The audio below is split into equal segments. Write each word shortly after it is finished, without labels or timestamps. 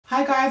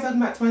Hi guys,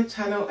 welcome back to my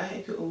channel. I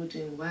hope you're all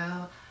doing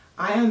well.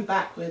 I am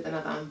back with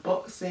another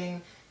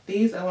unboxing.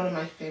 These are one of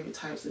my favourite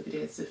types of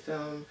videos to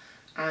film,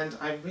 and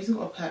I've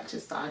recently got a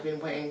purchase that I've been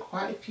waiting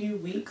quite a few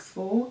weeks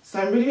for. So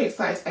I'm really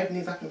excited to open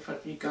these up in front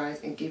of you guys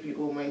and give you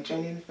all my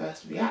genuine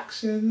first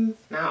reactions.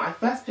 Now, I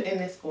first put in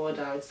this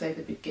order, I would say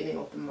the beginning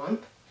of the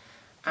month,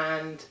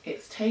 and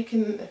it's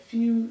taken a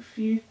few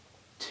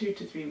 2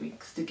 to 3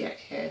 weeks to get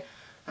here,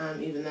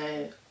 even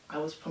though I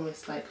was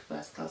promised like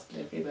first class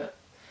delivery, but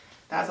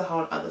that's a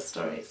whole other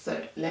story.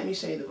 So let me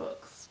show you the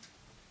box.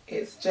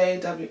 It's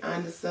J.W.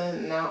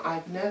 Anderson. Now,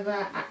 I've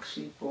never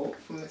actually bought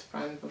from this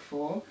brand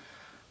before.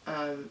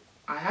 I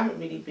haven't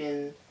really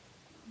been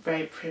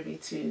very privy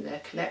to their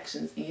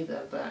collections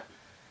either, but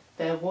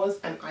there was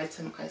an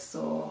item I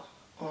saw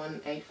on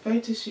a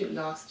photo shoot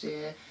last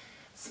year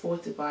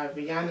sported by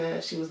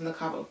Rihanna. She was on the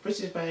cover of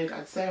British Vogue,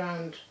 I'd say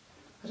around,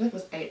 I don't know if it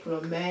was April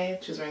or May.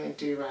 She was wearing a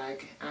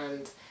do-rag,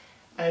 and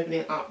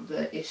opening up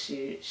the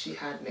issue, she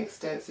had an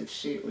extensive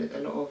shoot with a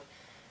lot of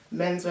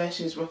menswear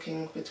she was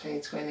rocking for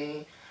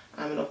 2020,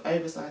 a lot of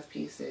oversized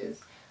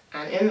pieces,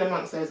 and in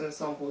amongst those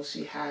ensembles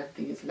she had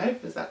these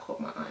loafers that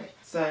caught my eye.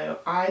 So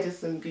I did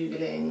some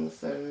googling,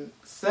 some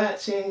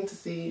searching to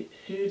see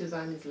who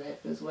designed these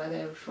loafers, where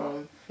they were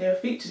from. They were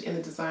featured in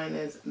the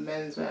designer's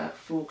menswear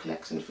full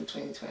collection for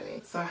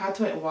 2020. So I had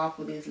to wait a while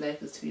for these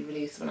loafers to be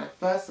released when I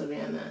first saw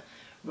Rihanna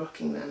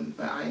rocking them,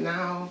 but I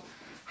now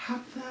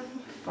have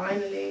them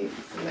finally.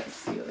 So let's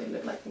see what they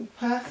look like in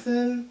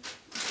person.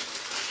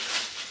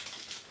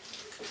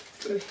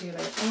 So here they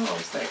are. I'm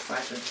so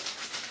excited.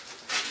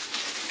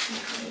 See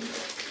how they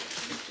look.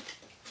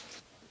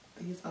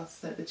 These are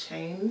so, the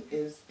chain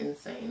is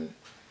insane.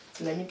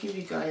 So let me give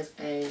you guys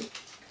a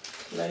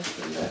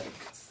closer look.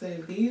 So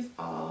these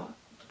are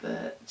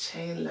the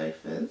chain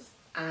loafers,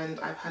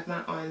 and I've had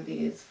my eye on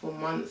these for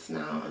months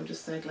now. I'm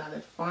just so glad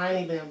I've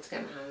finally been able to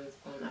get my hands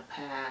on a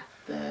pair.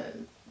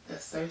 They're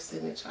so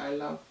signature. I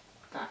love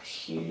that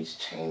huge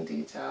chain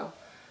detail.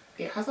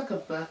 It has like a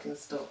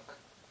Birkenstock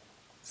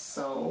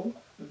sole,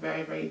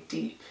 very, very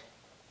deep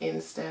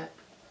instep,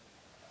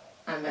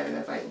 and then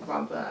there's like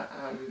rubber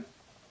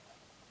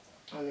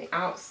on the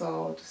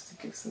outsole just to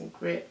give some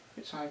grip,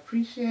 which I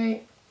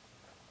appreciate.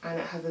 And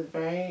it has a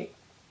very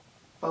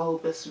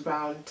bulbous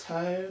round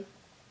toe.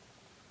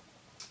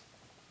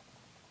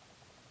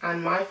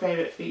 And my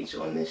favourite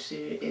feature on this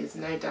shoe is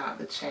no doubt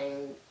the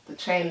chain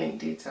link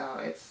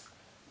detail.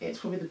 It's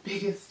probably the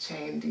biggest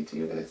chain detail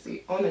you're going to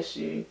see on a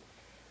shoe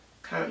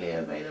currently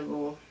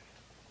available.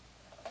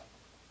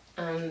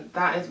 And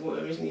that is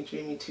what originally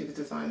drew me to the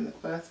design in the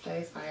first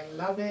place. I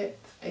love it.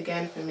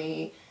 Again, for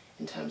me,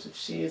 in terms of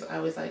shoes, I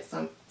always like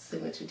some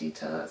signature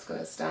detail that's going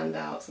to stand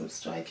out, some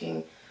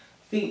striking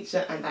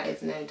feature, and that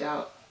is no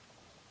doubt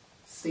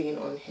seen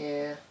on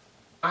here.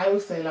 I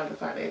also love the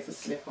fact that it's a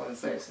slip-on,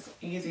 so it's just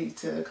easy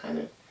to kind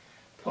of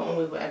put on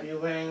with whatever you're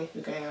wearing. If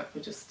you're going out for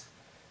just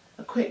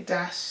a quick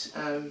dash,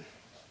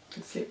 you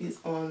can slip these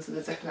on, so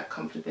there's definitely that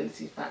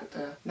comfortability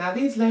factor. Now,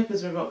 these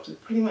loafers were rocked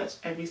with pretty much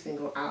every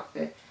single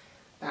outfit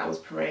that was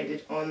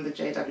paraded on the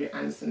J.W.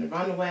 Anderson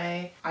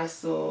runway. I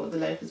saw the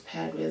loafers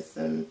paired with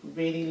some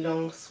really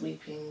long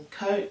sweeping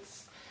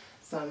coats,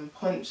 some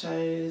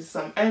ponchos,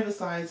 some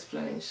oversized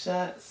flowing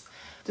shirts,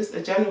 just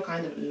a general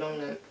kind of long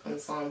length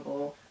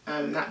ensemble.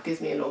 That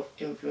gives me a lot of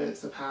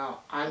influence of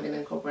how I'm going to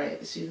incorporate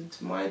the shoes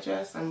into my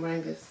dress. I'm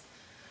wearing this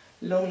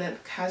long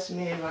length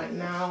cashmere right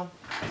now.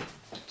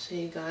 I'll show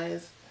you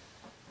guys.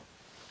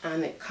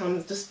 And it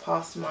comes just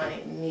past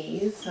my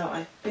knees, so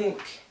I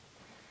think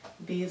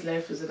these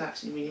loafers would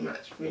actually really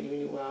match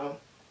really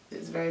well.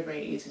 It's very,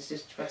 very easy to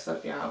just dress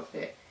up your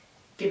outfit,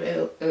 give it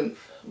a little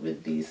oomph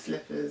with these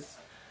slippers.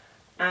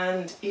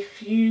 And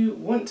if you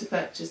want to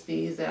purchase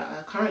these, they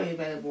are currently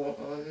available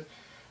on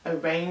a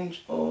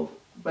range of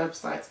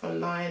websites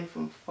online,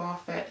 from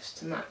Farfetch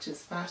to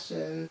Matches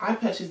Fashion. I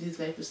purchased these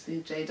loafers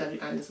through J.W.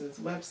 Anderson's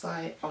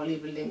website. I'll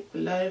leave a link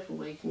below for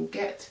where you can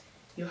get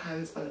your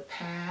hands on a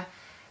pair.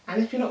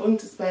 And if you're not willing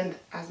to spend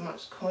as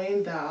much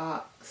coin, there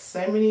are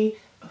so many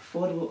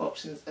affordable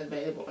options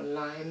available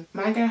online.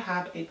 Mango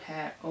have a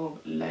pair of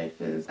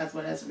loafers, as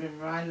well as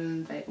River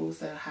Island. They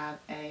also have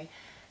a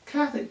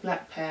classic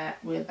black pair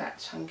with that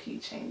chunky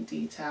chain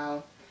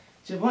detail.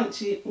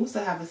 Givenchy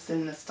also have a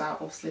similar style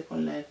of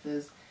slip-on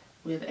loafers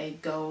with a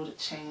gold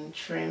chain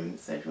trim,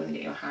 so if you want to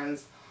get your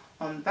hands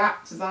on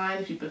that design,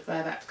 if you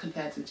prefer that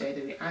compared to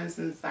J.W.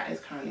 Anderson's, that is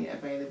currently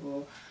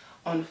available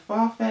on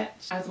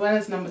Farfetch. As well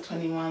as number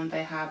 21,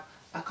 they have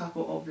a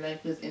couple of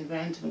loafers in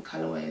very different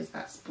colourways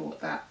that sport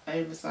that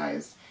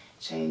oversized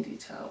chain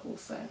detail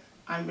also.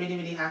 I'm really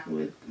happy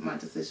with my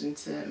decision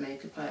to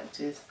make a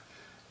purchase.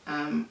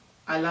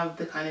 I love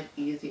the kind of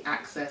easy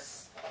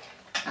access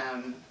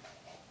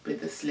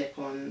with the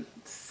slip-on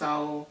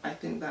sole. I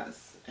think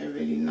that's a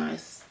really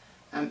nice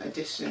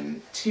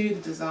addition to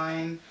the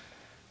design,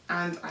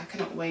 and I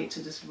cannot wait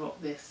to just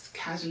rock this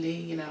casually.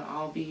 You know,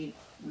 I'll be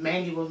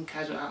mainly rocking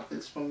casual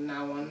outfits from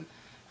now on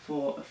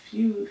for a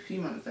few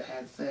months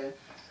ahead, so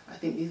I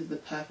think these are the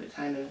perfect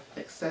kind of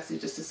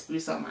accessories just to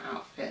spruce up my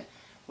outfit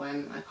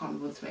when I can't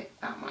be able to make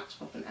that much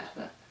of an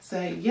effort.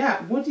 So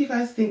yeah, what do you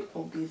guys think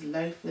of these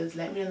loafers?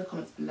 Let me know in the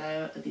comments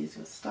below. Are these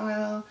your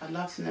style? I'd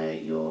love to know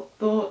your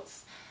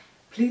thoughts.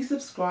 Please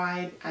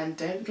subscribe and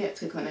don't forget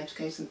to click on the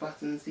notification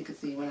button so you can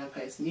see when I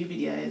post new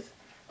videos,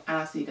 and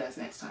I'll see you guys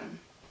next time.